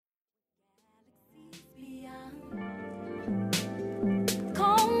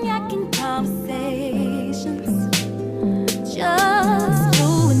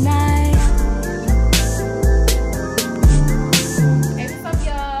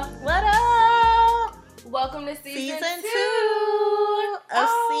welcome to season 2 of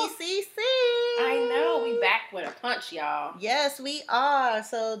CCC. I know, we back with a punch, y'all. Yes, we are.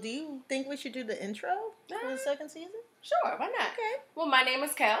 So, do you think we should do the intro for the second season? Sure, why not? Okay. Well, my name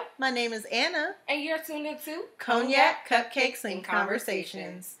is Kel. My name is Anna. And you're tuned into Cognac, Cupcakes, and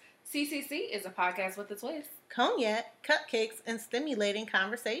Conversations. CCC is a podcast with a twist. Cognac, cupcakes, and stimulating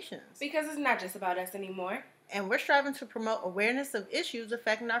conversations. Because it's not just about us anymore. And we're striving to promote awareness of issues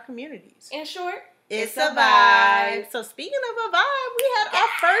affecting our communities. In short, it's a vibe. So speaking of a vibe, we had our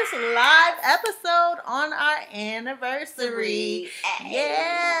first live episode on our anniversary.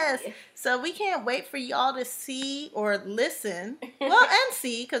 Yes. So we can't wait for y'all to see or listen. Well, and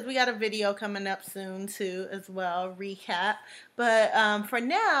see, because we got a video coming up soon too as well, recap. But for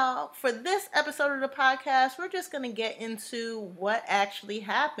now, for this episode of the podcast, we're just going to get into what actually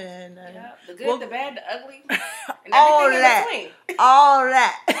happened. Yeah, the good, the bad, the ugly, and all everything that, in between. All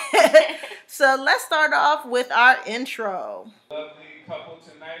that. So let's start off with our intro. Lovely couple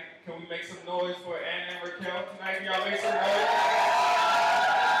tonight. Can we make some noise for Anna and Raquel tonight? Can y'all make some noise?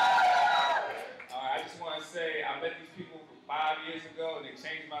 Alright, I just want to say I met these people 5 years ago and they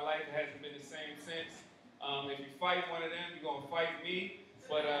changed my life. It hasn't been the same since. If you fight one of them, you're going to fight me.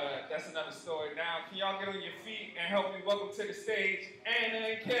 But that's another story. Now, can y'all get on your feet and help me welcome to the stage Anna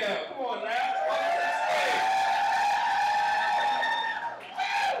and Kel? Come on now. Welcome to the stage.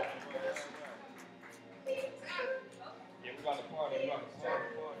 Yeah, we got to party. We got to party.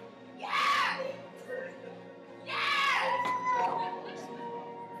 Yes!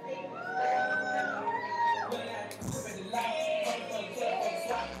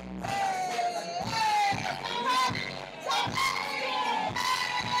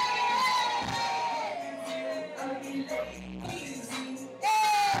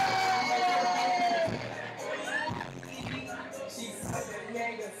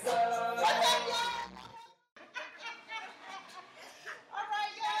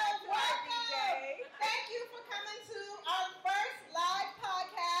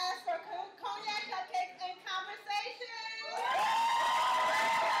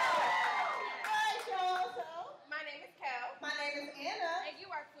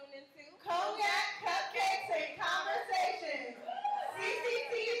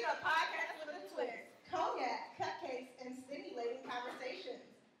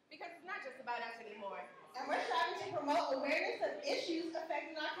 And we're striving to promote awareness of issues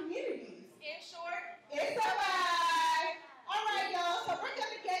affecting our communities. In short, it's a vibe. All right, y'all. So we're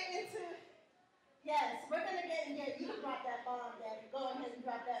going to get into... Yes, we're going to get into... You can drop that bomb, Daddy. Go ahead and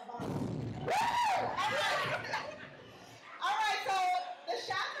drop that bomb. Woo! All right, so the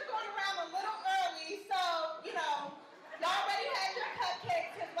shots are going around a little early. So, you know, y'all already had your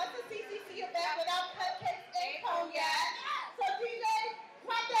cupcakes. Because what's the CCC event without cupcakes and cognac? So, DJ,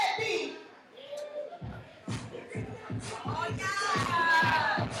 drop that beat. Oh, yeah!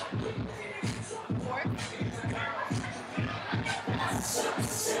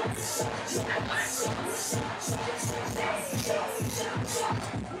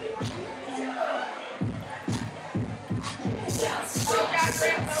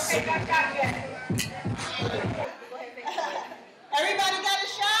 Everybody got a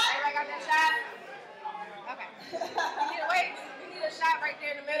shot? Everybody got that shot? Okay. We need to wait. We need a shot right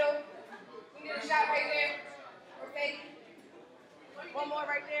there in the middle. We need a shot right there. Okay. One more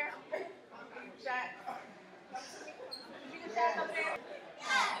right there. Shot. You need a shot up there?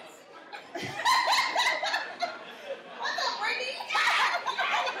 Yes. What's up, Brittany?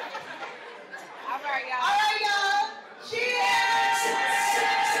 All right, y'all. All right, y'all. Cheers!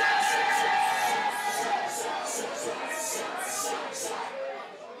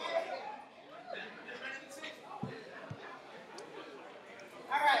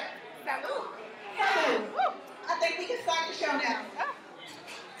 All right. Salud. Salud. I think we can start the show now.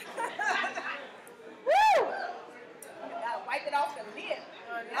 Woo! Gotta wipe it off the lip.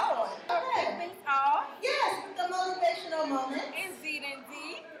 Oh, all right. Things off. Yes, the motivational moment. Indeed.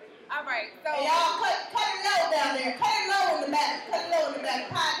 All right, so Hey, y'all, cut it low down there. Cut it low in the back. Cut it low in the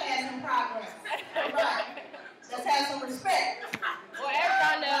back. Podcast in progress. All right. Let's have some respect. well, as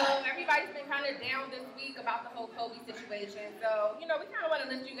y'all know, everybody's been kind of down this week about the whole COVID situation. So, you know, we kind of want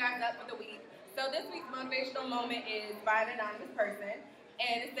to lift you guys up for the week. So this week's motivational moment is by an anonymous person.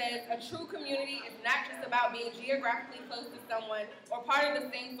 And it says, a true community is not just about being geographically close to someone or part of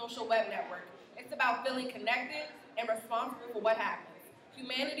the same social web network. It's about feeling connected and responsible for what happens.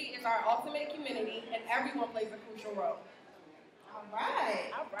 Humanity is our ultimate community, and everyone plays a crucial role. All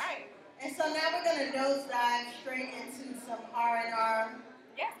right. All right. And so now we're going to nose dive straight into some R&R.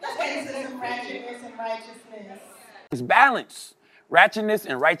 Yes. Let's get into some ratchetness and righteousness. It's balance. Ratchetness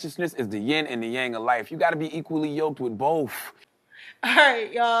and righteousness is the yin and the yang of life. You got to be equally yoked with both. All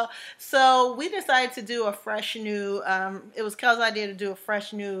right, y'all. So we decided to do a fresh new, it was Kel's idea to do a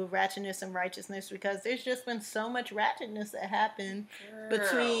fresh new ratchetness and righteousness because there's just been so much ratchetness that happened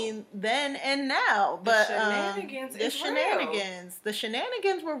between then and now. But the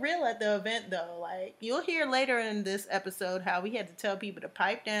shenanigans were real at the event though. Like you'll hear later in this episode how we had to tell people to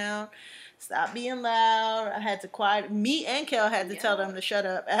pipe down, stop being loud. I had to quiet, me and Kel had to tell them to shut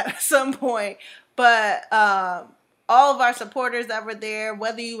up at some point. But all of our supporters that were there,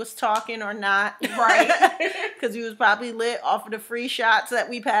 whether you was talking or not, right? Because you was probably lit off of the free shots that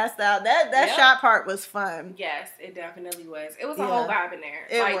we passed out. That shot part was fun. Yes, it definitely was. It was a whole vibe in there.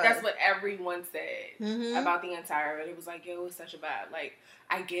 That's what everyone said about the entire event. It was like, yo, it was such a vibe. Like,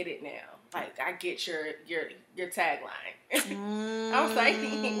 I get it now. Like, I get your tagline. I was like,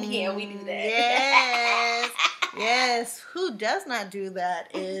 yeah, we do that. Yes. Yes, who does not do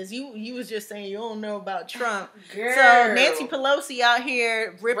that is you was just saying you don't know about Trump. Girl. So Nancy Pelosi out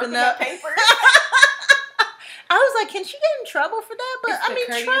here ripping up papers. I was like, can she get in trouble for that? But it's the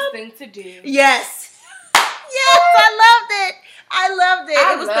courteous thing to do. Yes. Yes, I loved it.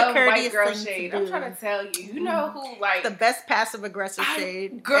 It was the courteous white girl thing shade. to do. I'm trying to tell you. You know who, like... The best passive-aggressive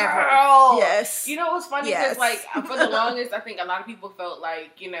shade girl. ever. Yes. You know what's funny? Because, like, for the longest, I think a lot of people felt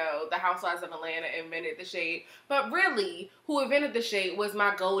like, you know, the Housewives of Atlanta invented the shade. But really, who invented the shade was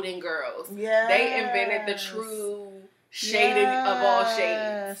my Golden Girls. Yes. They invented the true shade of all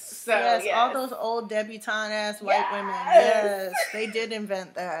shades. So, yes, all those old debutante-ass white women. Yes, they did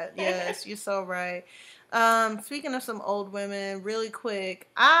invent that. Yes, you're so right. Speaking of some old women, really quick,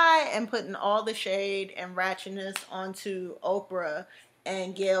 I am putting all the shade and ratchetness onto Oprah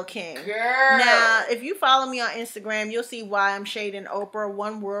and Gayle King. Girl. Now, if you follow me on Instagram, you'll see why I'm shading Oprah.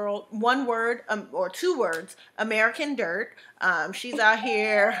 One word, or two words, American dirt. She's out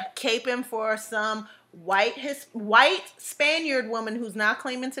here caping for some white Spaniard woman who's not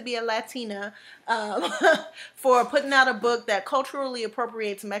claiming to be a Latina for putting out a book that culturally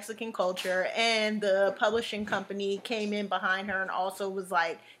appropriates Mexican culture, and the publishing company came in behind her and also was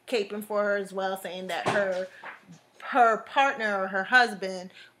like caping for her as well, saying that her partner or her husband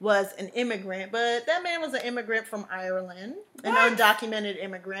was an immigrant, but that man was an immigrant from Ireland, an undocumented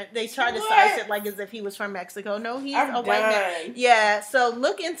immigrant. They tried to slice it like as if he was from Mexico. No, he's a white man. Yeah, so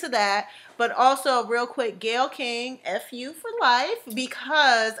look into that. But also, real quick, Gayle King, F you for life,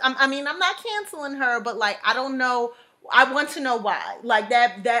 because, I mean, I'm not canceling her, but, like, I don't know. I want to know why. Like,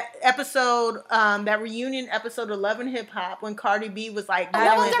 that episode, that reunion episode of Love and Hip Hop, when Cardi B was like,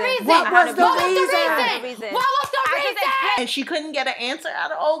 what was the reason? What was the reason? And she couldn't get an answer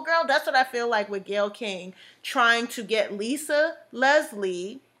out of old girl. That's what I feel like with Gayle King, trying to get Lisa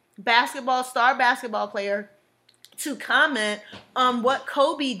Leslie, star basketball player, to comment on what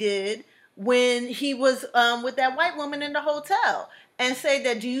Kobe did when he was with that white woman in the hotel, and say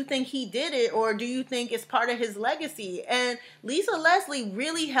that, do you think he did it, or do you think it's part of his legacy? And Lisa Leslie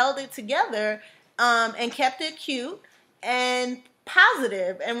really held it together and kept it cute and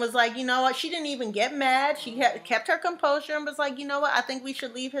positive, and was like, you know what, she didn't even get mad. She kept her composure and was like, you know what, I think we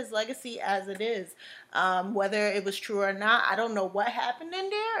should leave his legacy as it is. Whether it was true or not, I don't know what happened in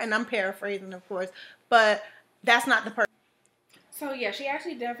there, and I'm paraphrasing, of course, but that's not the person. So, yeah, she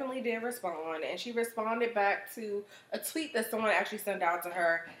actually definitely did respond, and she responded back to a tweet that someone actually sent out to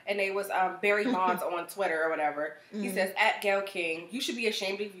her, and it was Barry Bonds on Twitter or whatever. He says, at Gayle King, you should be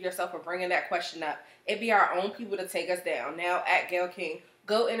ashamed of yourself for bringing that question up. It'd be our own people to take us down. Now, at Gayle King,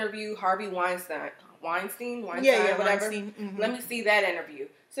 go interview Harvey Weinstein, whatever. Weinstein. Let me see that interview.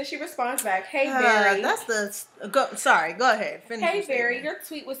 So she responds back, hey, Barry. Go ahead. Finish. Hey, Barry, your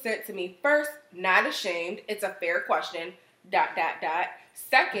tweet was sent to me. First, not ashamed. It's a fair question. ...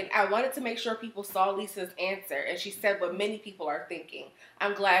 Second, I wanted to make sure people saw Lisa's answer, and she said what many people are thinking.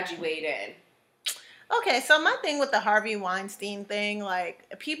 I'm glad you weighed in. Okay, so my thing with the Harvey Weinstein thing,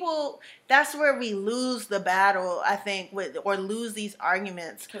 like, people, that's where we lose the battle, I think, or lose these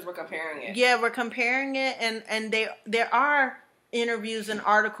arguments. Because we're comparing it. Yeah, we're comparing it, and there are interviews and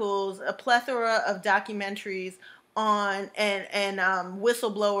articles, a plethora of documentaries on and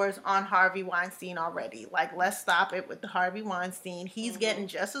whistleblowers on Harvey Weinstein already. Like, let's stop it with the Harvey Weinstein. He's getting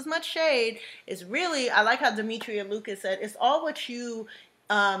just as much shade. It's really, I like how Demetria Lucas said, it's all what you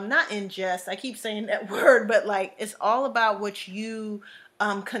not ingest, I keep saying that word, but like, it's all about what you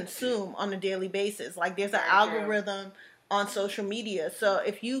consume on a daily basis. Like, there's an algorithm on social media. So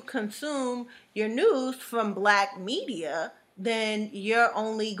if you consume your news from black media, then you're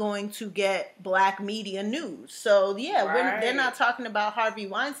only going to get black media news. So yeah, they're not talking about Harvey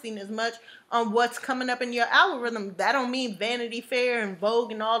Weinstein as much on what's coming up in your algorithm. That don't mean Vanity Fair and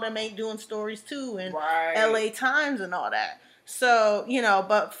Vogue and all them ain't doing stories too, and LA Times and all that. So,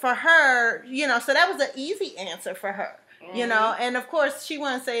 but for her, so that was an easy answer for her, and of course she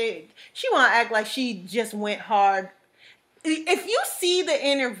want to act like she just went hard. If you see the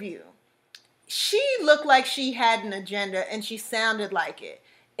interview, she looked like she had an agenda and she sounded like it.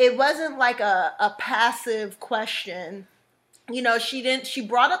 It wasn't like a passive question. She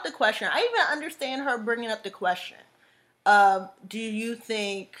brought up the question. I even understand her bringing up the question of, do you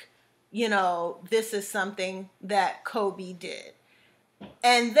think, this is something that Kobe did?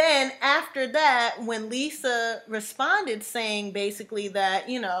 And then after that, when Lisa responded saying basically that,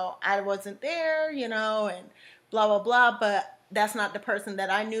 I wasn't there, and blah, blah, blah, but that's not the person that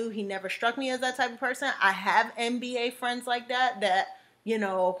I knew. He never struck me as that type of person. I have NBA friends like that,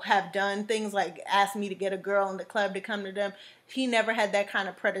 have done things like ask me to get a girl in the club to come to them. He never had that kind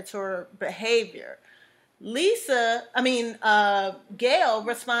of predatory behavior. Gail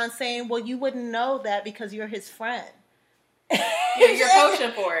responds saying, well, you wouldn't know that because you're his friend. You're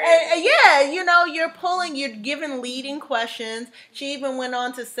poaching for it. You're giving leading questions. She even went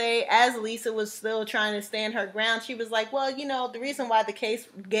on to say, as Lisa was still trying to stand her ground, she was like, well, the reason why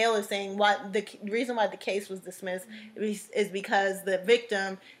Gail is saying the reason why the case was dismissed is because the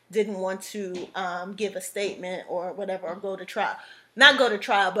victim didn't want to give a statement or whatever, or go to trial. Not go to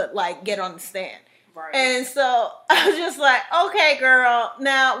trial, but like get on the stand. Right. And so I was just like, okay, girl,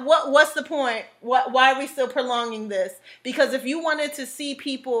 now what's the point? Why are we still prolonging this? Because if you wanted to see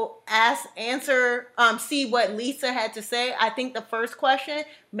people see what Lisa had to say, I think the first question,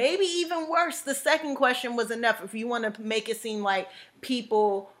 maybe even worse, the second question was enough. If you want to make it seem like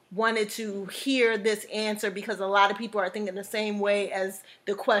people wanted to hear this answer, because a lot of people are thinking the same way as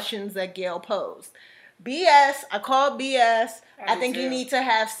the questions that Gail posed. BS. I call BS. I think you need to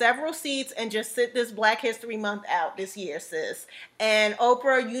have several seats and just sit this Black History Month out this year, sis. And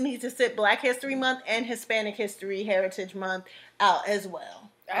Oprah, you need to sit Black History Month and Hispanic Heritage Month out as well.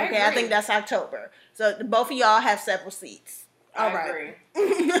 I agree. I think that's October. So both of y'all have several seats. All right.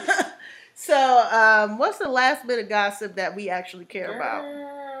 Agree. So, what's the last bit of gossip that we actually care about?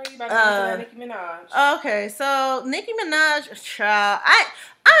 You about to Nicki Minaj. Okay, so Nicki Minaj, child,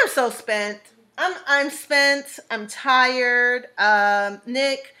 I'm so spent. I'm spent. I'm tired.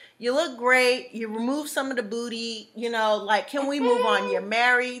 Nick, you look great. You removed some of the booty. Can we move on? You're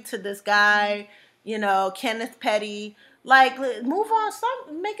married to this guy, Kenneth Petty. Move on.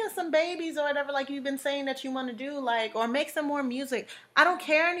 Stop making some babies or whatever, like you've been saying that you want to do, or make some more music. I don't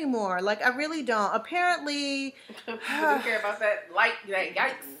care anymore. I really don't. Apparently, you don't care about that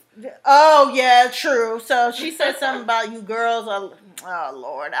yikes. Oh yeah, true. So she said something about you girls are. Oh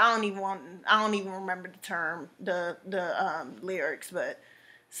Lord, I don't even remember the term, the lyrics, but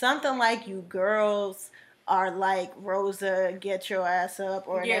something like you girls are like Rosa, get your ass up,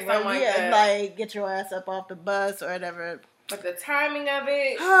 or whatever. Like get your ass up off the bus or whatever. But the timing of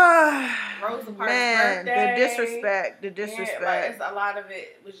it, Rosa Parks' birthday, the disrespect. Yeah, it's a lot of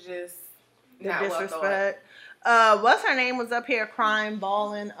it was just the disrespect. What's her name was up here crying,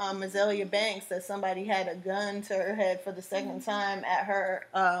 bawling. Azalea Banks said somebody had a gun to her head for the second time at her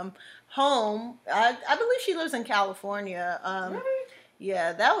home. I believe she lives in California. Really?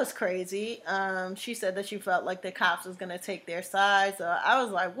 Yeah, that was crazy. She said that she felt like the cops was gonna take their side. So I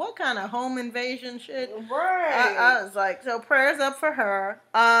was like, what kind of home invasion shit? Right. I was like, so prayers up for her.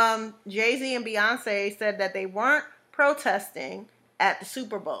 Jay-Z and Beyonce said that they weren't protesting at the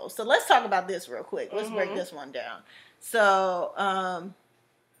Super Bowl. So let's talk about this real quick. Let's break this one down. So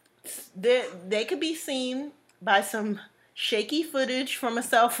they could be seen by some shaky footage from a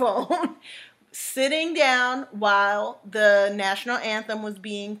cell phone sitting down while the national anthem was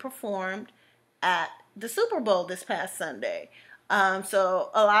being performed at the Super Bowl this past Sunday. So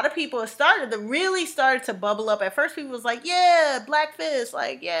a lot of people really started to bubble up. At first people was like, yeah, Black Fist,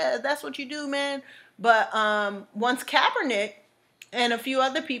 yeah, that's what you do, man. But once Kaepernick and a few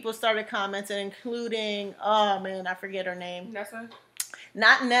other people started commenting, including, oh man, I forget her name. Nessa?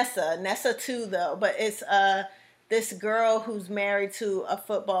 Not Nessa. Nessa too, though. But it's this girl who's married to a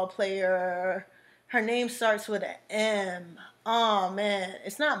football player. Her name starts with an M. Oh man,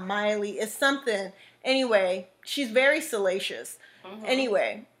 it's not Miley. It's something. Anyway, she's very salacious.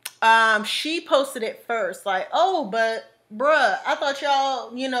 Anyway, she posted it first, like, oh, but Bruh, I thought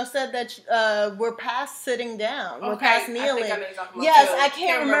y'all, said that we're past sitting down. We're past kneeling. Yes, I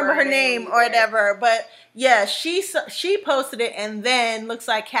can't remember her name or whatever. But yeah, she posted it, and then looks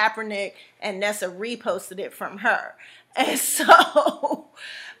like Kaepernick and Nessa reposted it from her. And so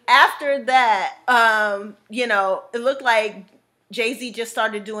after that, it looked like Jay-Z just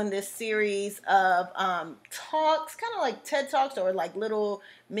started doing this series of talks, kind of like TED Talks or like little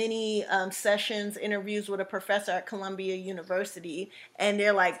mini sessions, interviews with a professor at Columbia University. And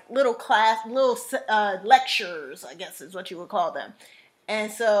they're like little lectures, I guess is what you would call them.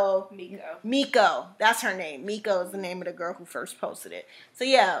 And so Miko, that's her name. Miko is the name of the girl who first posted it. So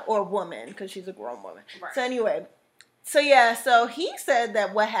yeah, or woman, because she's a grown woman. Right. So anyway, so he said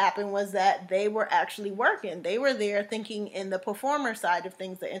that what happened was that they were actually working. They were there thinking in the performer side of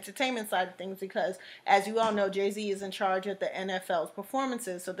things, the entertainment side of things, because as you all know, Jay-Z is in charge of the NFL's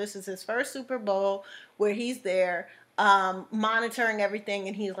performances. So this is his first Super Bowl where he's there monitoring everything,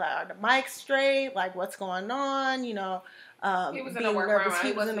 and he's like, are the mics straight? Like, what's going on? He was in a workroom.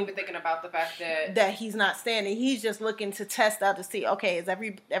 He wasn't even thinking about the fact that he's not standing. He's just looking to test out to see, okay, is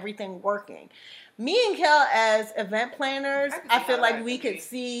everything working? Me and Kel, as event planners, I feel like we could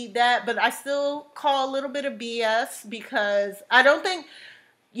see that, but I still call a little bit of BS because I don't think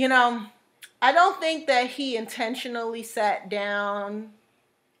that he intentionally sat down.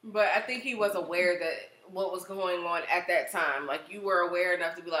 But I think he was aware that what was going on at that time. Like, you were aware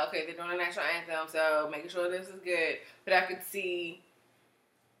enough to be like, okay, they're doing a national anthem, so making sure this is good. But I could see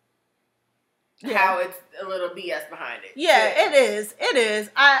how it's a little BS behind it. Yeah, it is. It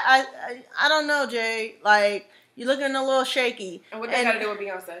is. I don't know, Jay. Like, you're looking a little shaky. And what that got to do with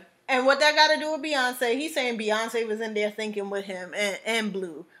Beyonce? And what that got to do with Beyonce? He's saying Beyonce was in there thinking with him and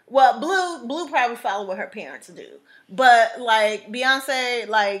Blue. Well, Blue probably followed what her parents do. But, like, Beyonce,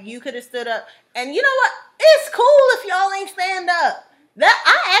 like, you could have stood up. And you know what? It's cool if y'all ain't stand up. That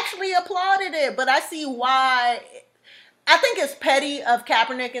I actually applauded it, but I see why. I think it's petty of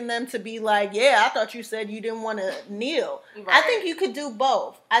Kaepernick and them to be like, yeah, I thought you said you didn't want to kneel. Right. I think you could do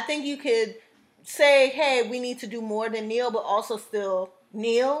both. I think you could say, hey, we need to do more than kneel, but also still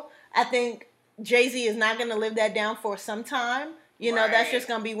kneel. I think Jay-Z is not going to live that down for some time. That's just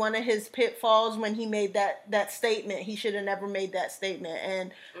going to be one of his pitfalls when he made that statement. He should have never made that statement.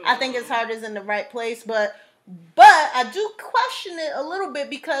 And I think his heart is in the right place, but I do question it a little bit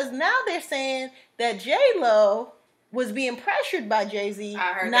because now they're saying that J-Lo was being pressured by Jay-Z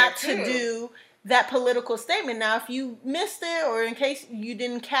not to do that political statement. Now, if you missed it or in case you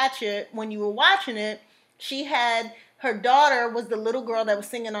didn't catch it when you were watching it, her daughter was the little girl that was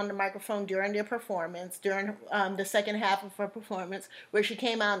singing on the microphone during their performance, during the second half of her performance, where she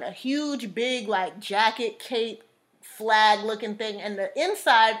came out in a huge, big, like, jacket, cape, flag-looking thing. And the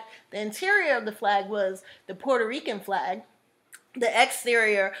interior of the flag was the Puerto Rican flag. The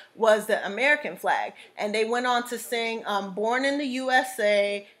exterior was the American flag. And they went on to sing Born in the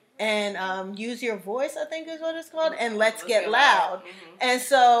USA and Use Your Voice, I think is what it's called, and Let's Get Loud. Mm-hmm. And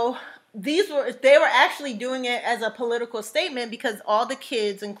so they were actually doing it as a political statement because all the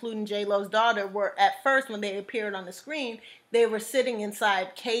kids, including J-Lo's daughter, were at first, when they appeared on the screen, they were sitting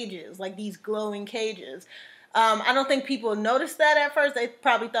inside cages, like these glowing cages. I don't think people noticed that at first. They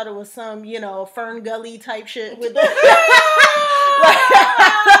probably thought it was some, Fern Gully type shit with it.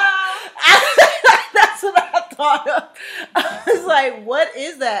 That's what I thought of. I was like, what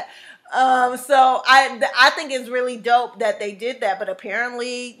is that? So I think it's really dope that they did that. But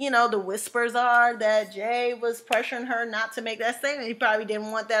apparently, the whispers are that Jay was pressuring her not to make that statement. He probably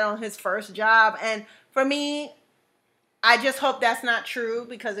didn't want that on his first job. And for me, I just hope that's not true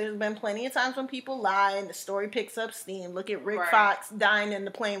because there's been plenty of times when people lie and the story picks up steam. Look at Rick Fox dying in the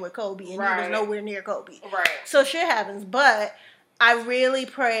plane with Kobe and he was nowhere near Kobe. Right. So shit happens. But I really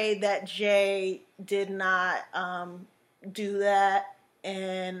pray that Jay did not do that.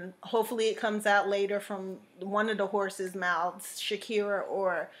 And hopefully it comes out later from one of the horses' mouths, Shakira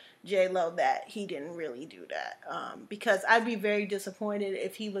or J-Lo, that he didn't really do that. Because I'd be very disappointed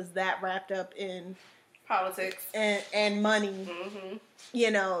if he was that wrapped up in politics and money,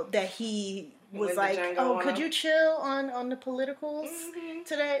 that he was like, oh, could you chill on the politicals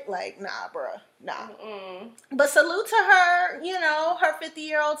today? Like, nah, bruh, nah. But salute to her, her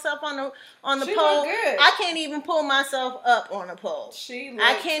 50-year-old self on the she pole. Good. I can't even pull myself up on a pole.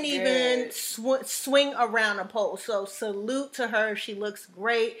 I can't good. even swing around a pole. So salute to her. She looks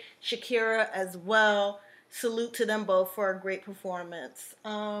great. Shakira as well. Salute to them both for a great performance.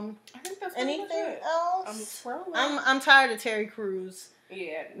 I think that's anything else? I'm tired of Terry Crews.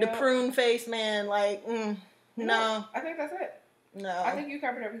 Yeah, the prune face man. Like, no. I think that's it. No. I think you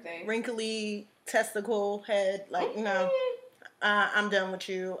covered everything. Wrinkly testicle head, like no. I'm done with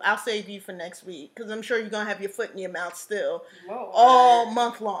you. I'll save you for next week because I'm sure you're gonna have your foot in your mouth still all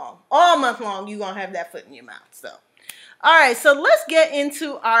month long. All month long, you're gonna have that foot in your mouth. So, all right. So let's get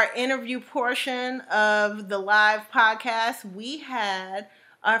into our interview portion of the live podcast. We had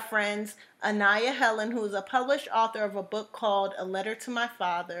our friends Anaya Helen, who is a published author of a book called A Letter to My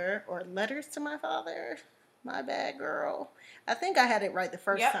Father, or Letters to My Father. My bad, girl. I think I had it right the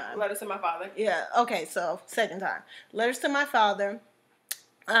first time. Letters to My Father. Yeah, okay, so second time. Letters to My Father,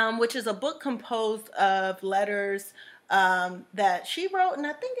 which is a book composed of letters that she wrote, and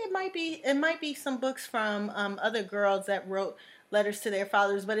I think it might be some books from other girls that wrote letters to their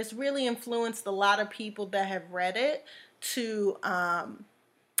fathers, but it's really influenced a lot of people that have read it to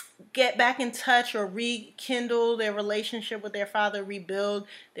get back in touch or rekindle their relationship with their father, rebuild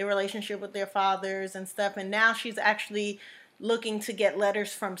their relationship with their fathers and stuff. And now she's actually looking to get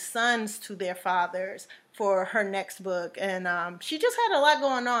letters from sons to their fathers for her next book. And she just had a lot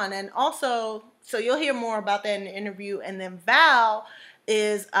going on. And also, so you'll hear more about that in the interview. And then Val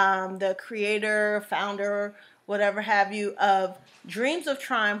is the creator, founder, whatever have you, of Dreams of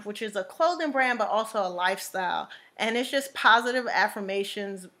Triumph, which is a clothing brand, but also a lifestyle. And it's just positive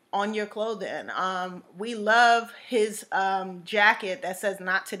affirmations on your clothing. We love his jacket that says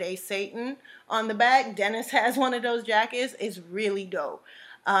 "Not Today, Satan" on the back. Dennis has one of those jackets. It's really dope.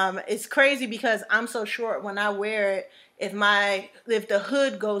 It's crazy because I'm so short. When I wear it, if the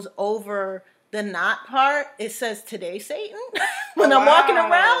hood goes over the knot part, it says "Today, Satan" when I'm walking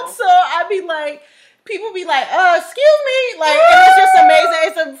around. So I'd be like, people be like, excuse me. Like, and it's just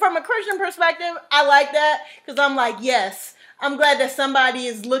amazing. From a Christian perspective, I like that because I'm like, yes, I'm glad that somebody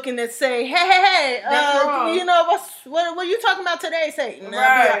is looking to say, hey, you know, what are you talking about today, Satan?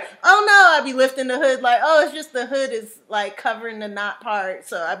 Right. Like, oh no, I'd be lifting the hood like, oh, it's just the hood is like covering the knot part,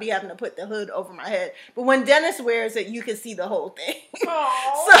 so I'd be having to put the hood over my head. But when Dennis wears it, you can see the whole thing. So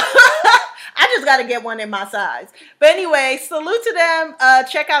I just got to get one in my size. But anyway, salute to them.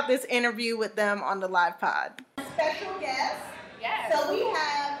 Check out this interview with them on the live pod. Special guest. Yes. So we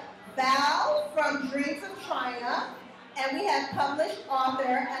have Val from Dreams of Triumph. And we have published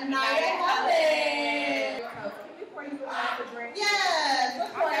author Anaya Helen. Before you go out for drink. Yes.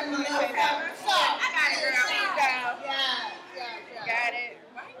 Let's go ahead and I got it, girl. There you go. Yeah. Got it.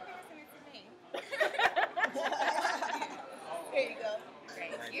 Why are you passing it to me? Here you go.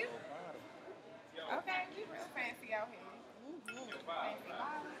 Thank you. Okay, we real fancy out here.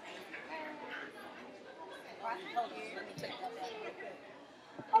 Fancy. Let me take that back.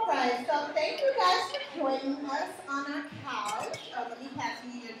 All right, so thank you guys for joining us on our couch. Let me pass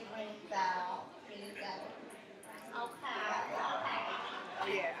you your drink, Val. Here you go.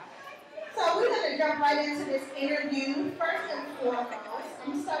 Okay. Yeah. So we're going to jump right into this interview. First and foremost,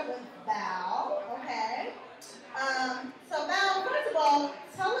 I'm going to start with Val, okay? So Val, first of all,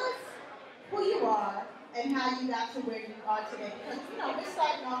 tell us who you are and how you got to where you are today. Because, you know, we're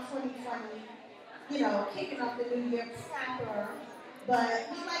starting off 2020, you know, kicking off the new year proper. But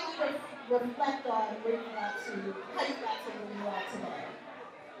we'd like you to reflect on where you got to, how you got to where you are today.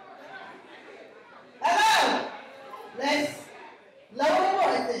 Hello! Let's lower the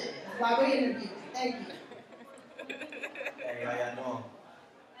voices while we're interviewing. Thank you. Hey, how y'all doing?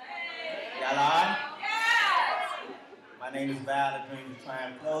 Y'all on? Yes! My name is Val of Dreams of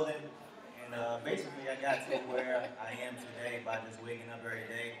Triumph Clothing. And basically I got to where I am today by just waking up every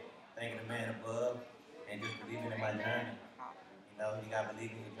day, thanking the man above, and just believing in my journey. You know, you gotta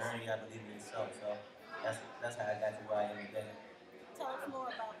believe in your journey, you gotta believe in yourself. So that's how I got to where I am today. Tell us more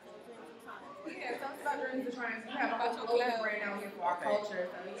about the Dreams of Triumph. Yeah, tell us about Dreams of Triumph. You have a whole clothing brand out here for our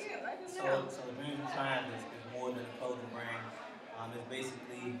culture. So yeah, let us know. So the Dreams of Triumph is more than a clothing brand. It's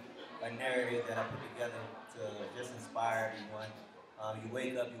basically a narrative that I put together to just inspire everyone. You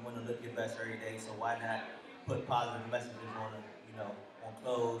wake up, you want to look your best every day, so why not put positive messages on it, you know, on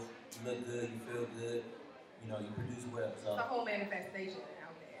clothes. You look good, you feel good, you know, you produce well. So it's a whole manifestation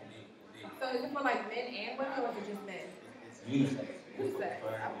out there. Indeed. So is it for like men and women, or is it just men? It's unisex. Unisex.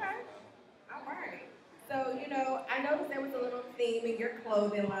 Okay. All right. So, you know, I noticed there was a little theme in your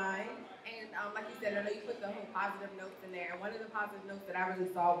clothing line. And like you said, I know you put the whole positive notes in there. And one of the positive notes that I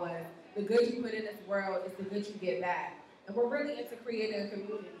really saw was the good you put in this world is the good you get back. And we're really into creating a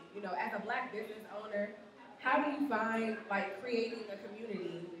community. You know, as a Black business owner, how do you find like creating a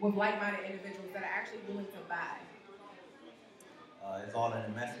community with like-minded individuals that are actually willing to buy? It's all in the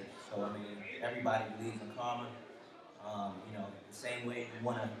message. So I mean, everybody believes in karma. You know, the same way you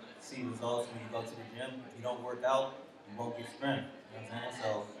want to see results when you go to the gym. If you don't work out, you won't get strength. You know what I'm saying?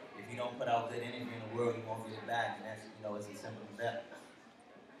 So if you don't put out good energy in the world, you won't get it back. And that's, it's as simple as that.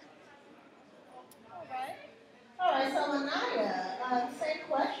 All right, so Anaya, same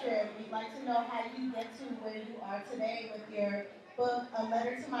question. We'd like to know how you get to where you are today with your book, A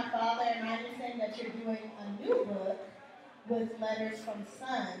Letter to My Father, and I understand that you're doing a new book with letters from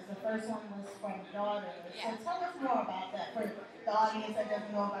sons. The first one was from daughters. Yeah. So tell us more about that for the audience that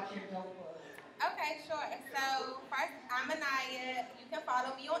doesn't know about your dope book. Okay, sure. So first, I'm Anaya. You can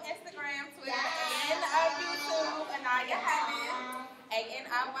follow me on Instagram, Twitter, and YouTube, Anaya Helen,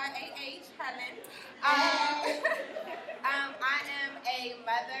 ANIYAH Helen. I am a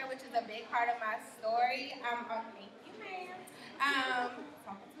mother, which is a big part of my story. Thank you, ma'am.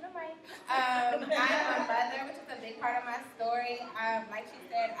 Talking to the mic. I'm a mother, which is a big part of my story. Like she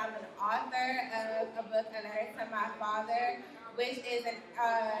said, I'm an author of a book, A Letter to My Father, which is an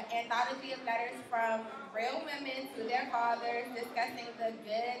anthology of letters from real women to their fathers, discussing the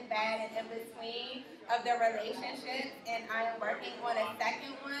good, bad, and in between of their relationships. And I am working on a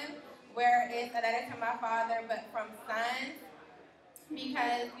second one where it's a letter to my father, but from sons,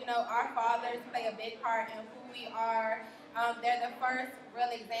 because our fathers play a big part in who we are. They're the first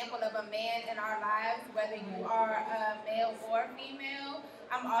real example of a man in our lives, whether you are a male or female.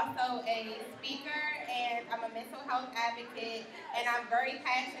 I'm also a speaker and I'm a mental health advocate, and I'm very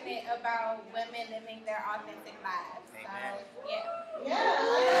passionate about women living their authentic lives. So, yeah.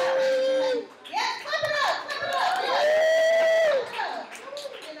 Yeah. Yeah, clap it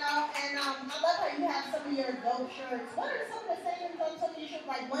up, and I love how you have some of your dope shirts. What are some of the sayings on some of your shirts?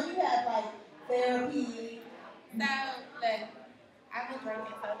 Like when you have like therapy. So, look, I've been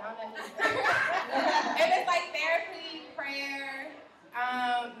drinking, so don't let me. It was like therapy, prayer,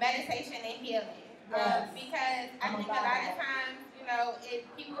 meditation, and healing. Yes. Because I think a lot of times,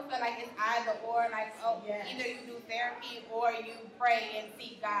 people feel like it's either or, like, either you do therapy or you pray and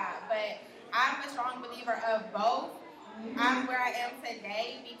seek God. But I'm a strong believer of both. I'm where I am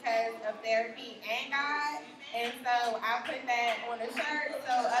today because of therapy and God. And so I put that on a shirt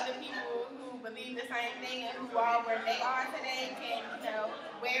so other people who believe the same thing and who are where they are today can,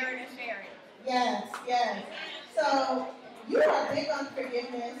 wear it and share it. Yes. So you are big on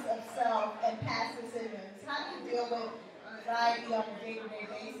forgiveness of self and past decisions. How do you deal with anxiety on a day-to-day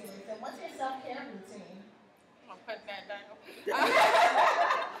basis? And what's your self-care routine? I'm gonna put that down.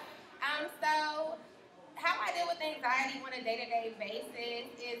 So how I deal with anxiety on a day-to-day basis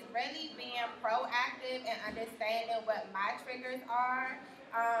is really being proactive and understanding what my triggers are.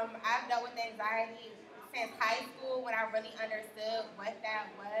 I've dealt with anxiety since high school when I really understood what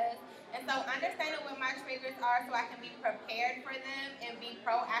that was. And so understanding what my triggers are so I can be prepared for them and be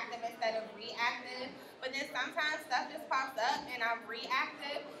proactive instead of reactive. But then sometimes stuff just pops up and I'm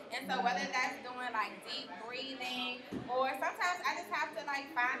reactive. And so whether that's doing like deep breathing or sometimes I just have to like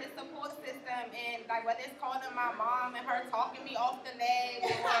find a support system, and like whether it's calling my mom and her talking me off the ledge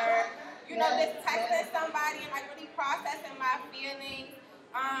or, just texting somebody and like really processing my feelings.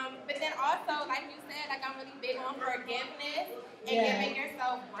 But then also, like you said, like I'm really big on forgiveness and giving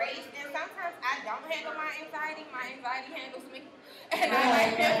yourself grace. And sometimes I don't handle my anxiety handles me. And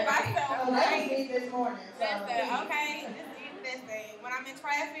I give myself grace. This morning. Listen, when I'm in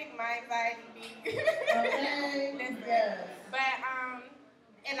traffic, my anxiety be Listen. But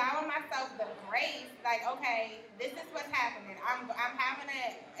allowing myself the grace, like, okay, this is what's happening. I'm having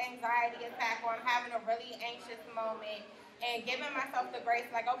an anxiety attack or I'm having a really anxious moment. And giving myself the grace,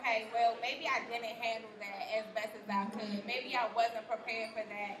 like, okay, well, maybe I didn't handle that as best as I could. Maybe I wasn't prepared for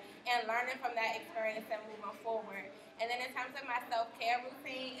that. And learning from that experience and moving forward. And then in terms of my self-care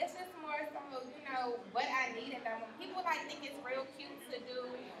routine, it's just more so, what I need at that moment. People think it's real cute to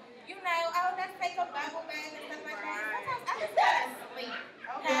do, let's take a bubble bath and stuff like that. Sometimes I just gotta sleep,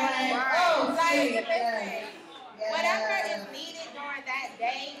 okay? Listen. Whatever is needed during that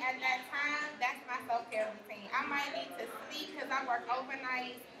day at that time, that's my self-care routine. I might need to sleep because I work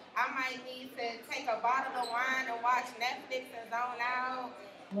overnight. I might need to take a bottle of wine and watch Netflix and zone out.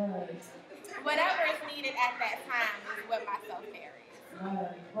 Right. Whatever is needed at that time is what my self-care is.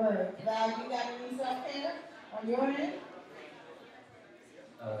 Right. Val, you got any self-care on your end?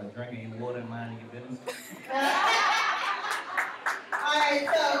 Drinking your water and minding your business. Alright,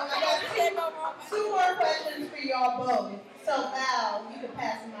 so I got two more questions for y'all both. So Val, you can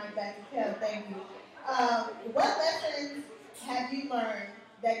pass the mic back to Kel, thank you. What lessons have you learned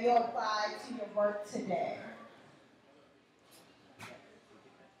that you'll apply to your work today?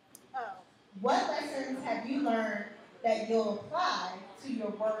 What lessons have you learned that you'll apply to your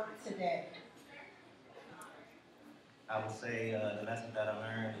work today? I would say the lesson that I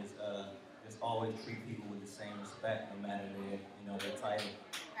learned is just always treat people with the same respect, no matter their title.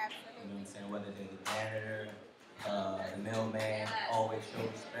 Absolutely. You know what I'm saying? Whether they're the janitor, the mailman, always show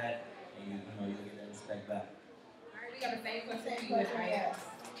respect, and you'll get that respect back. All right, we got the same question for you, right?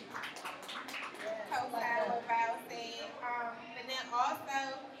 Co-sign what Val said. But then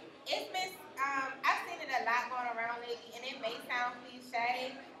also, it's been, I've seen it a lot going around lately, and it may sound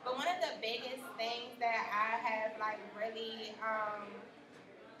cliche, but one of the biggest things that I have like really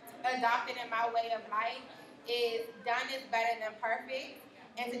adopted in my way of life is done is better than perfect,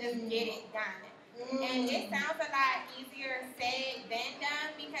 and to just get it done. And it sounds a lot easier said than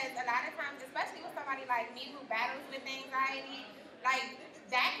done, because a lot of times, especially with somebody like me who battles with anxiety, like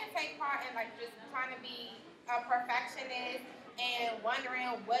that can take part in like just trying to be a perfectionist and wondering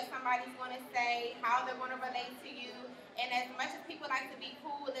what somebody's going to say, how they're going to relate to you. And as much as people like to be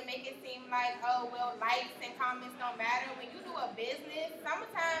cool and make it seem like, oh, well, likes and comments don't matter, when you do a business,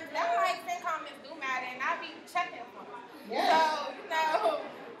 sometimes them likes and comments do matter, and I be checking for them. Yeah. So,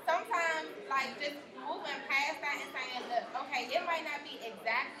 sometimes, like, just moving past that and saying, look, okay, it might not be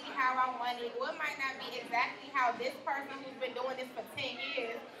exactly how I want it, or it might not be exactly how this person who's been doing this for 10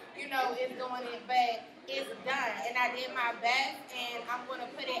 years, is doing it, but it's done, and I did my best, and I'm going to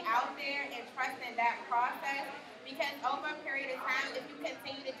put it out there and trust in that process, because over a period of time, if you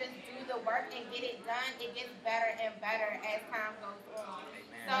continue to just do the work and get it done, it gets better and better as time goes on.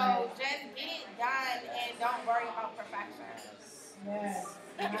 So just get it done and don't worry about perfection. Yes.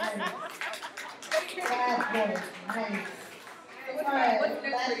 Nice. That's good. Nice. What's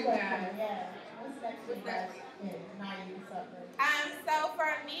next for you guys? Yeah. What's next for you guys? Something. So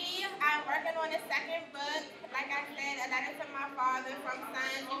for me, I'm working on a second book. Like I said, A Letter to My Father from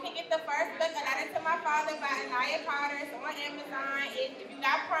Sons. You can get the first book, A Letter to My Father by Anaya Carter. It's on Amazon. If you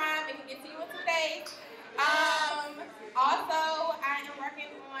got Prime, it can get to you in 2 days. Also, I am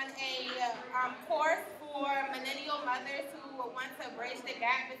working on a course for millennial mothers who want to bridge the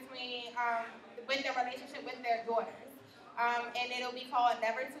gap between with their relationship with their daughters. And it'll be called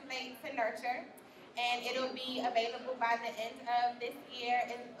Never Too Late to Nurture. And it'll be available by the end of this year.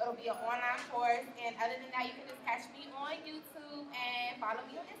 And it'll be an online course. And other than that, you can just catch me on YouTube and follow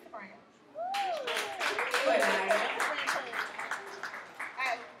me on Instagram.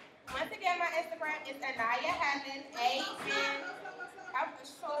 Once again, my Instagram is Anaya Helen, A-N. I'm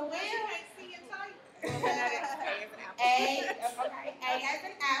sure will. A as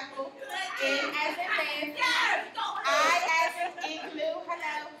in apple, N as in Nancy, I as in igloo,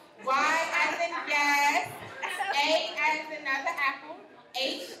 hello, Y as in yes, A as in another apple,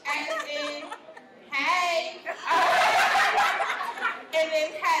 H as in hey, and then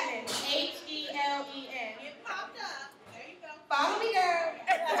Helen, H-E-L-E-N. It popped up. There you go. Follow me, girl.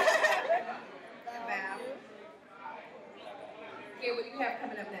 Yeah, what do you have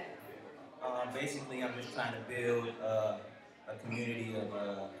coming up next? Basically, I'm just trying to build a community of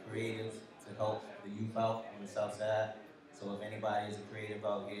creatives to help the youth out on the South Side. So if anybody is a creative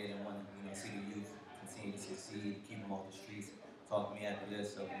out here and want to see the youth continue to succeed, keep them off the streets, talk to me after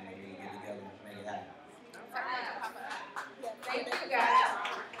this so we can get together and make it happen. Thank you, guys.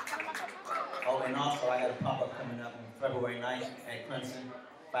 Oh, and also I got a pop-up coming up on February 9th at Crimson,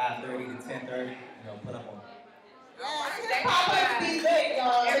 5:30 to 10:30. Put up on. Yes, his pop-ups be lit,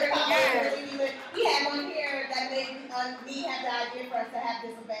 y'all. His pop-ups really be lit. We had one here that made me have the idea for us to have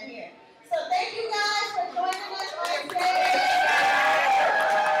this event here. So thank you guys for joining us on stage.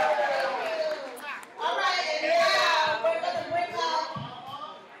 All right, and now we're going to bring up,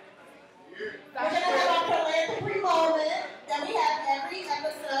 we're going to have our philanthropy moment that we have every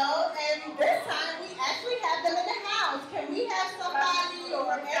episode, and this time we actually have them in the house. Can we have somebody or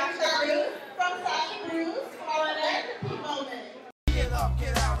everybody from Sasha Bruce for our philanthropy moment? Get up,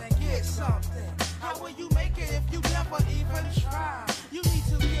 get out, and get something. How will you make it if you never even try? You need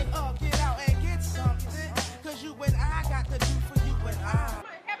to get up, get out, and get something. Cause you and I got to do for you and I. Come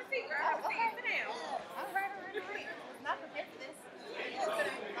on, have a seat, girl. Have a seat. Sit down. All right. Not forget this.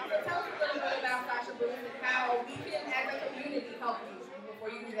 Tell us a little bit about Sasha Bruce and how we can, as a community, help you before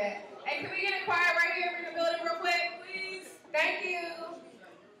you do that. Hey, can we get a choir right here in the building real quick, please? Thank you.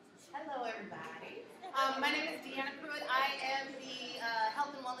 Hello, everybody. My name is Deanna Pruitt. I am the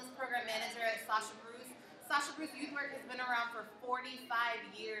Health and Wellness Program Manager at Sasha Bruce. Sasha Bruce Youth Work has been around for 45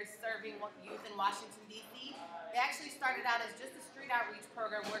 years serving youth in Washington, D.C. They actually started out as just a street outreach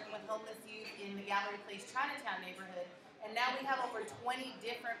program working with homeless youth in the Gallery Place Chinatown neighborhood. And now we have over 20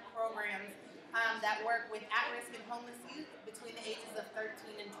 different programs that work with at-risk and homeless youth between the ages of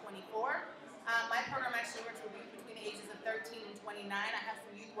 13 and 24. My program actually works with youth between the ages of 13 and 29. I have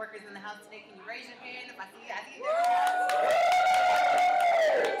some youth workers in the house today. Can you raise your hand if I see you?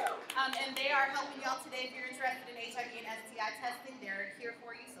 And they are helping y'all today. If you're interested in HIV and STI testing, they're here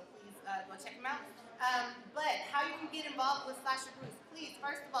for you, so please go check them out. But how you can get involved with Sasha Bruce, please,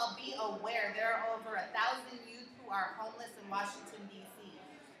 first of all, be aware there are over 1,000 youth who are homeless in Washington, D.C.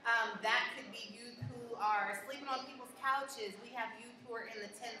 That could be youth who are sleeping on people's couches. We have youth who are in the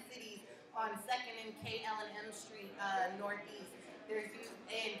 10 cities on 2nd and K, L, and M Street, Northeast. There's youth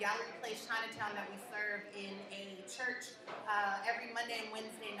in Gallery Place, Chinatown that we serve in a church every Monday and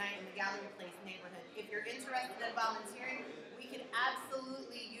Wednesday night in the Gallery Place neighborhood. If you're interested in volunteering, we could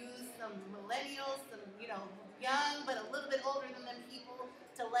absolutely use some millennials, some, young but a little bit older than them people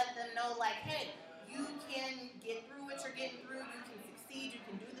to let them know, like, hey, you can get through what you're getting through, you can succeed, you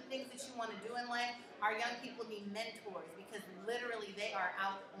can do the things that you want to do in life. Our young people need mentors because literally they are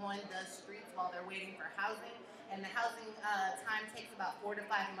out on the streets while they're waiting for housing. And the housing time takes about 4 to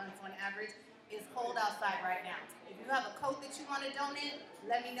 5 months on average. It's cold outside right now. If you have a coat that you want to donate,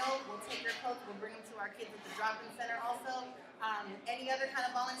 let me know. We'll take your coats. We'll bring them to our kids at the drop-in center also. Any other kind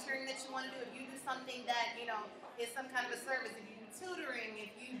of volunteering that you want to do, if you do something that, is some kind of a service, if you do tutoring,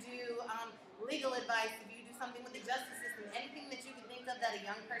 if you do legal advice, if you do something with the justice system, anything that you can think of that a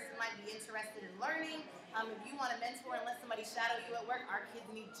young person might be interested in learning, if you want to mentor and let somebody shadow you at work, our kids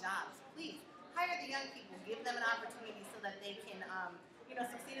need jobs. Please, hire the young people. Give them an opportunity so that they can,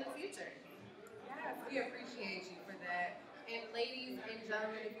 succeed in the future. Yes, we appreciate you for that. And ladies and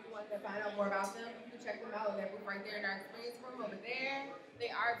gentlemen, if you want to find out more about them, you can check them out. They're right there in our experience room over there. They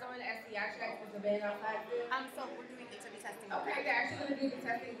are doing STI checks. There's a band outside too. So we're doing HIV testing. Okay, they're actually going to do the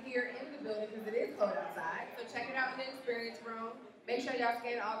testing here in the building because it is cold outside. So check it out in the experience room. Make sure y'all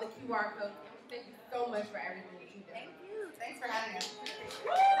scan all the QR codes. Thank you so much for everything that you do. Thank you. Thanks for having us.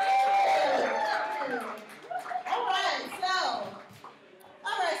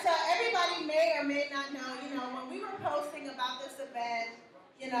 All right, so everybody may or may not know, when we were posting about this event,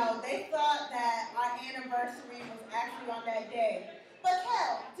 they thought that our anniversary was actually on that day. But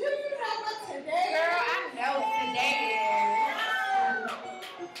Kel, do you know what today is? Girl, I know today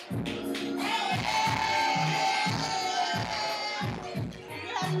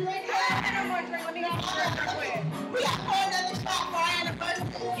You have to drink it? I don't want to drink. Let me go real quick. We got to pour another shot for our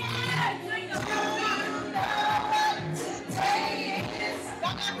anniversary.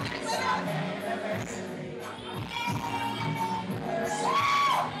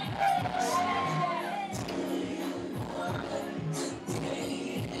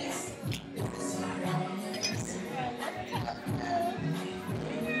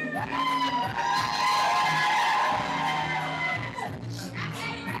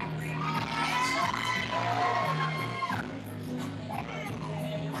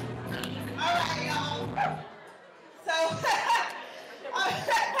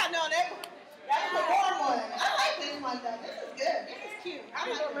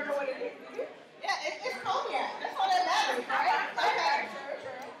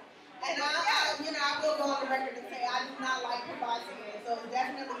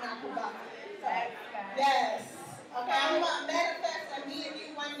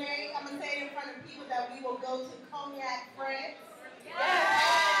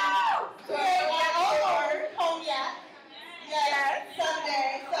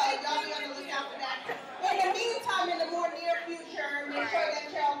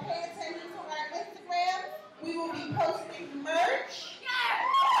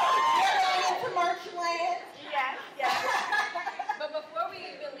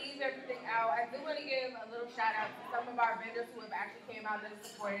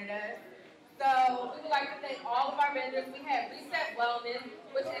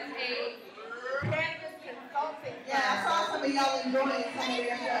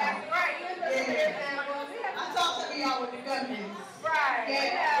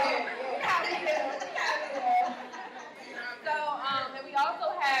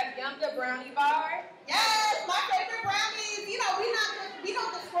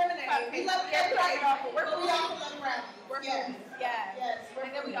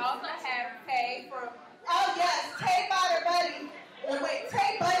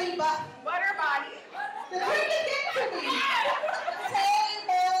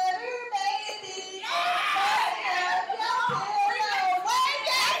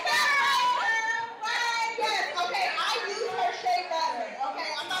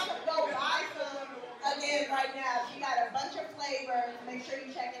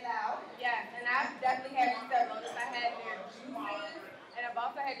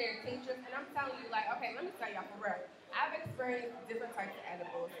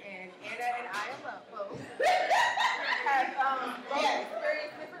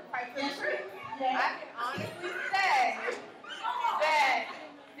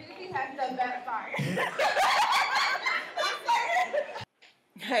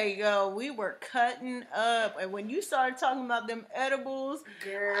 Okay, yo, we were cutting up, and when you started talking about them edibles,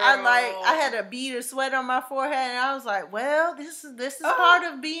 Girl. I had a bead of sweat on my forehead, and I was like, well, this is part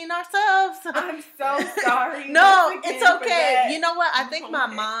of being ourselves. I'm so sorry. No, it's okay. You know what? I think my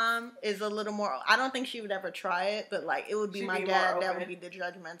mom is a little more. I don't think she would ever try it, but like it would be my dad that would be the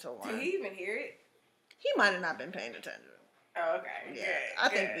judgmental one. Did he even hear it? He might have not been paying attention. Oh, okay. Yeah, I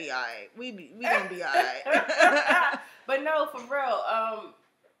think we alright. We gonna be alright. But no, for real.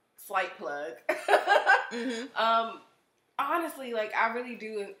 Slight plug. Honestly, like I really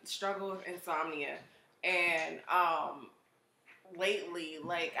do struggle with insomnia, and lately,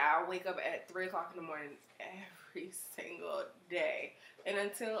 like I wake up at 3 o'clock in the morning every single day, and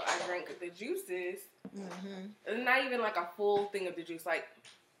until I drink the juices, not even like a full thing of the juice, like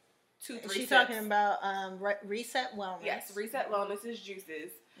 2-3 sips. She's talking about Reset Wellness. Yes, Reset Wellness is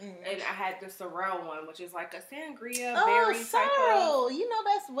juices. And I had the sorrel one, which is like a sangria type berry of. You know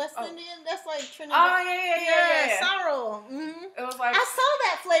that's West Indian. That's like Trinidad. Oh yeah. Sorrel. It was like I saw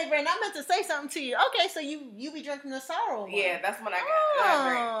that flavor, and I meant to say something to you. Okay, so you be drinking the sorrel one. Yeah, that's what I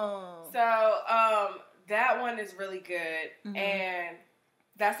got. So that one is really good, and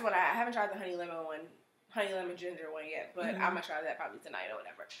that's what I haven't tried the honey lemon ginger one yet, but I'm gonna try that probably tonight or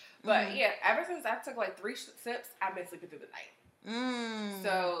whatever. But yeah, ever since I took like 3 sips, I've been sleeping through the night.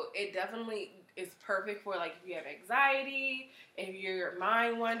 So it definitely is perfect for like if you have anxiety, if your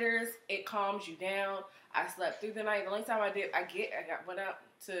mind wanders, it calms you down. I slept through the night. The only time I went up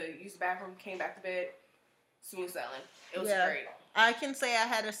to use the bathroom, came back to bed, smooth sailing. It was great. I can say I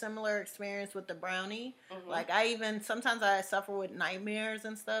had a similar experience with the brownie. Like sometimes I suffer with nightmares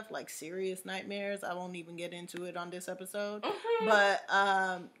and stuff, like serious nightmares. I won't even get into it on this episode. But,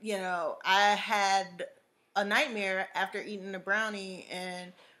 you know, I had a nightmare after eating the brownie,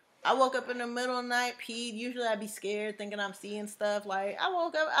 and I woke up in the middle of the night, peed. Usually I'd be scared thinking I'm seeing stuff. Like I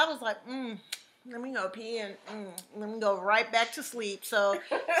woke up, I was like, let me go pee and let me go right back to sleep. So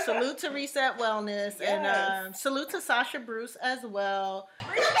salute to Reset Wellness and salute to Sasha Bruce as well.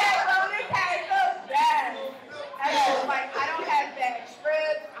 Reset Wellness has those bags. Like I don't have bad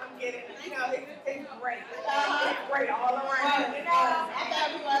strips. I'm getting, you know, it's great. It's great all around. You know, I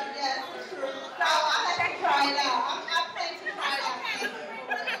got you up, yes, it's true. So I'm gonna try it out. I'm planning to try it out.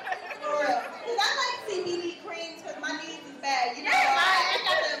 For real. Because I like CBD creams because my knees is bad. You know, I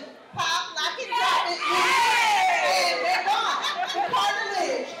got them pop, lock it, drop it, and they're gone. The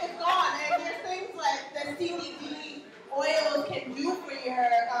cartilage is gone. And there's things like the CBD oils can do for your,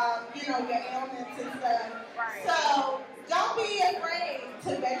 you know, your ailments and stuff. Right. So don't be afraid to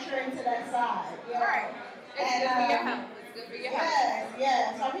venture into that side. You know? Right. And, it's good for your health.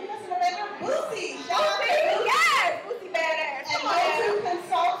 Yes. So we listen to Vendor Boosie. Shout out to Boosie. Yes, Boosie badass. And Go2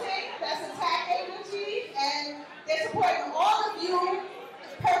 Consulting, that's a tech agency, and they're supporting all of you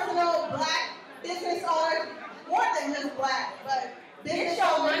personal black business owners, more than just black, but business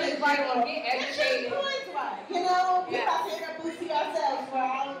owners in general. Get educated. You know, we about to Vendor Boosie ourselves for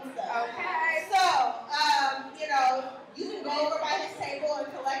our own stuff. Okay. So, you know, you can go over by his table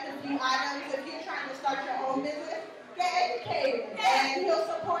and collect a few items if you're trying to start your own business. Get educated, and he'll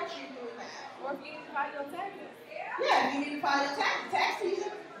support you through that. Or if you need to file your taxes. Yeah, if you need to file your tax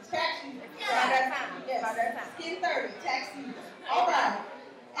season. It's tax season. By that time. Yes. By that time. Skin 30, tax season. All right.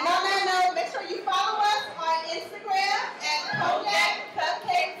 And on that note, make sure you follow us on Instagram at Kodak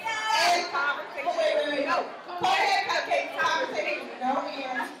Cupcakes and Conversation. Wait. No. Kodak Cupcakes Conversation. No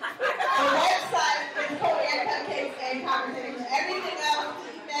and. The website is Kodak Cupcakes and Conversation. Everything else,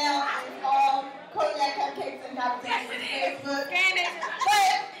 email, is all Kodak Cupcakes and Conversation. Facebook.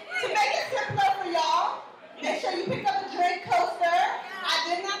 But to make it simpler for y'all, make sure you pick up a drink coaster. I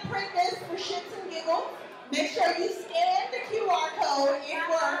did not print this for shits and giggles. Make sure you scan the QR code. It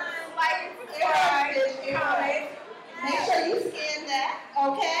works. It works. Make sure you scan that,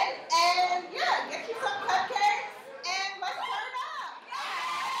 okay? And yeah, get you some cupcakes and let's turn up.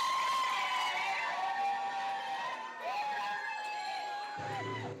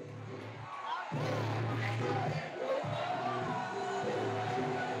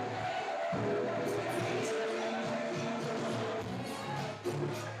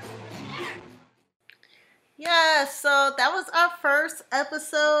 Yeah, so that was our first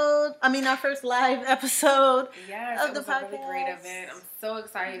episode. Our first live episode of the podcast. It was a really great event. I'm so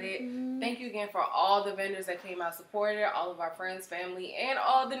excited. Thank you again for all the vendors that came out, supported, all of our friends, family, and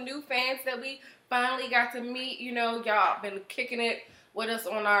all the new fans that we finally got to meet. You know, y'all been kicking it with us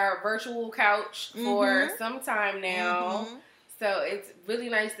on our virtual couch for some time now. So it's really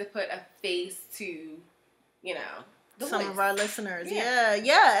nice to put a face to, you know, some of our listeners.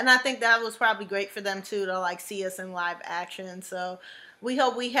 Yeah. And I think that was probably great for them too to like see us in live action. So we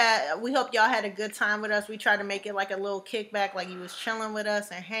hope y'all had a good time with us. We tried to make it like a little kickback, like you was chilling with us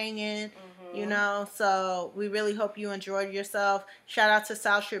and hanging, you know. So we really hope you enjoyed yourself. Shout out to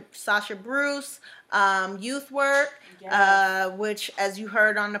Sasha Bruce, Youth Work, which, as you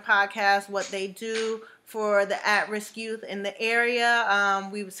heard on the podcast, what they do for the at-risk youth in the area.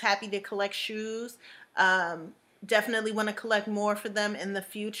 We was happy to collect shoes. Definitely want to collect more for them in the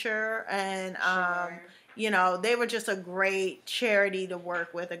future. And, you know, they were just a great charity to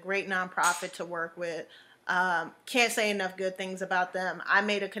work with, a great nonprofit to work with. Can't say enough good things about them. I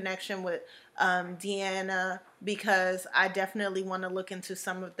made a connection with Deanna because I definitely want to look into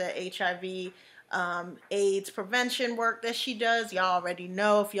some of the HIV AIDS prevention work that she does. Y'all already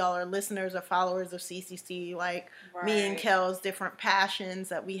know, if y'all are listeners or followers of CCC, like me and Kel's different passions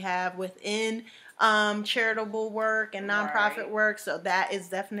that we have within charitable work and nonprofit work. So that is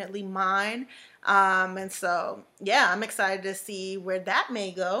definitely mine. And so, yeah, I'm excited to see where that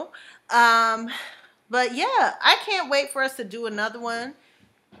may go. But yeah, I can't wait for us to do another one.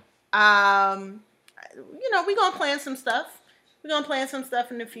 You know, we're going to plan some stuff. We're going to plan some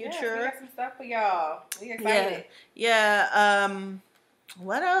stuff in the future. Yes, we got some stuff for y'all. We excited. Yeah.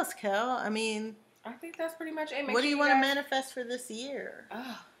 What else, Kel? I mean, I think that's pretty much it. What do you want to manifest for this year?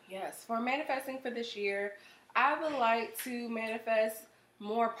 Oh, yes. For manifesting for this year, I would like to manifest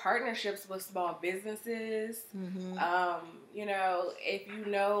more partnerships with small businesses. You know, if you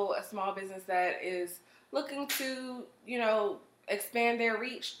know a small business that is looking to, you know, expand their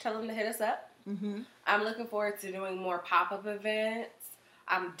reach, tell them to hit us up. I'm looking forward to doing more pop-up events.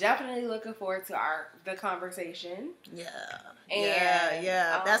 I'm definitely looking forward to the conversation.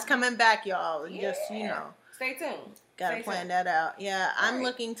 Yeah. That's coming back, y'all. Just, you know. Stay tuned. Gotta plan that out. Yeah, I'm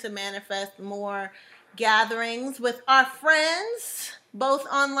looking to manifest more gatherings with our friends, both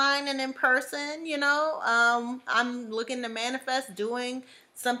online and in person, you know. I'm looking to manifest doing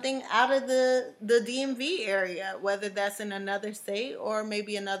something out of the DMV area, whether that's in another state or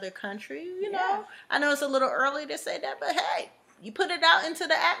maybe another country, you know. I know it's a little early to say that, but hey, you put it out into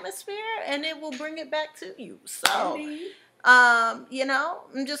the atmosphere and it will bring it back to you. So, you know,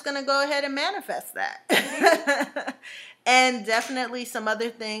 I'm just going to go ahead and manifest that. And definitely some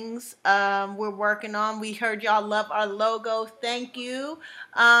other things we're working on. We heard y'all love our logo. Thank you.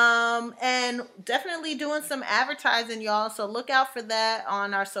 And definitely doing some advertising, y'all. So look out for that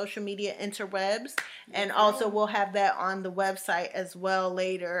on our social media interwebs. And also we'll have that on the website as well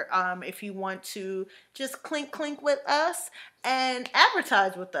later. If you want to just clink with us and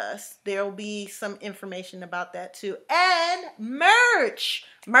advertise with us, there will be some information about that too. And merch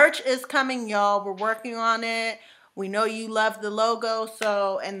is coming, y'all. We're working on it. We know you love the logo,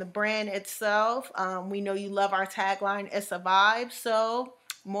 and the brand itself. We know you love our tagline, "It's a Vibe." So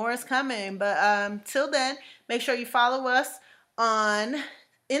more is coming. But till then, make sure you follow us on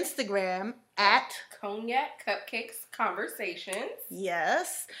Instagram at Cognac Cupcakes Conversations.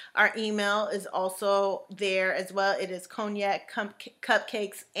 Yes. Our email is also there as well. It is Cognac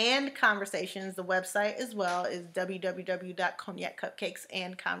Cupcakes and Conversations. The website as well is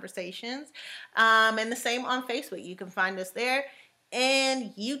www.cognaccupcakesandconversations. And the same on Facebook. You can find us there,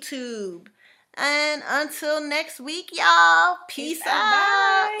 and YouTube. And until next week, y'all, peace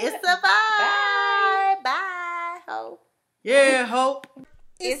out. It's a vibe. Bye. Hope. Yeah, Hope.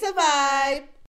 It's a vibe.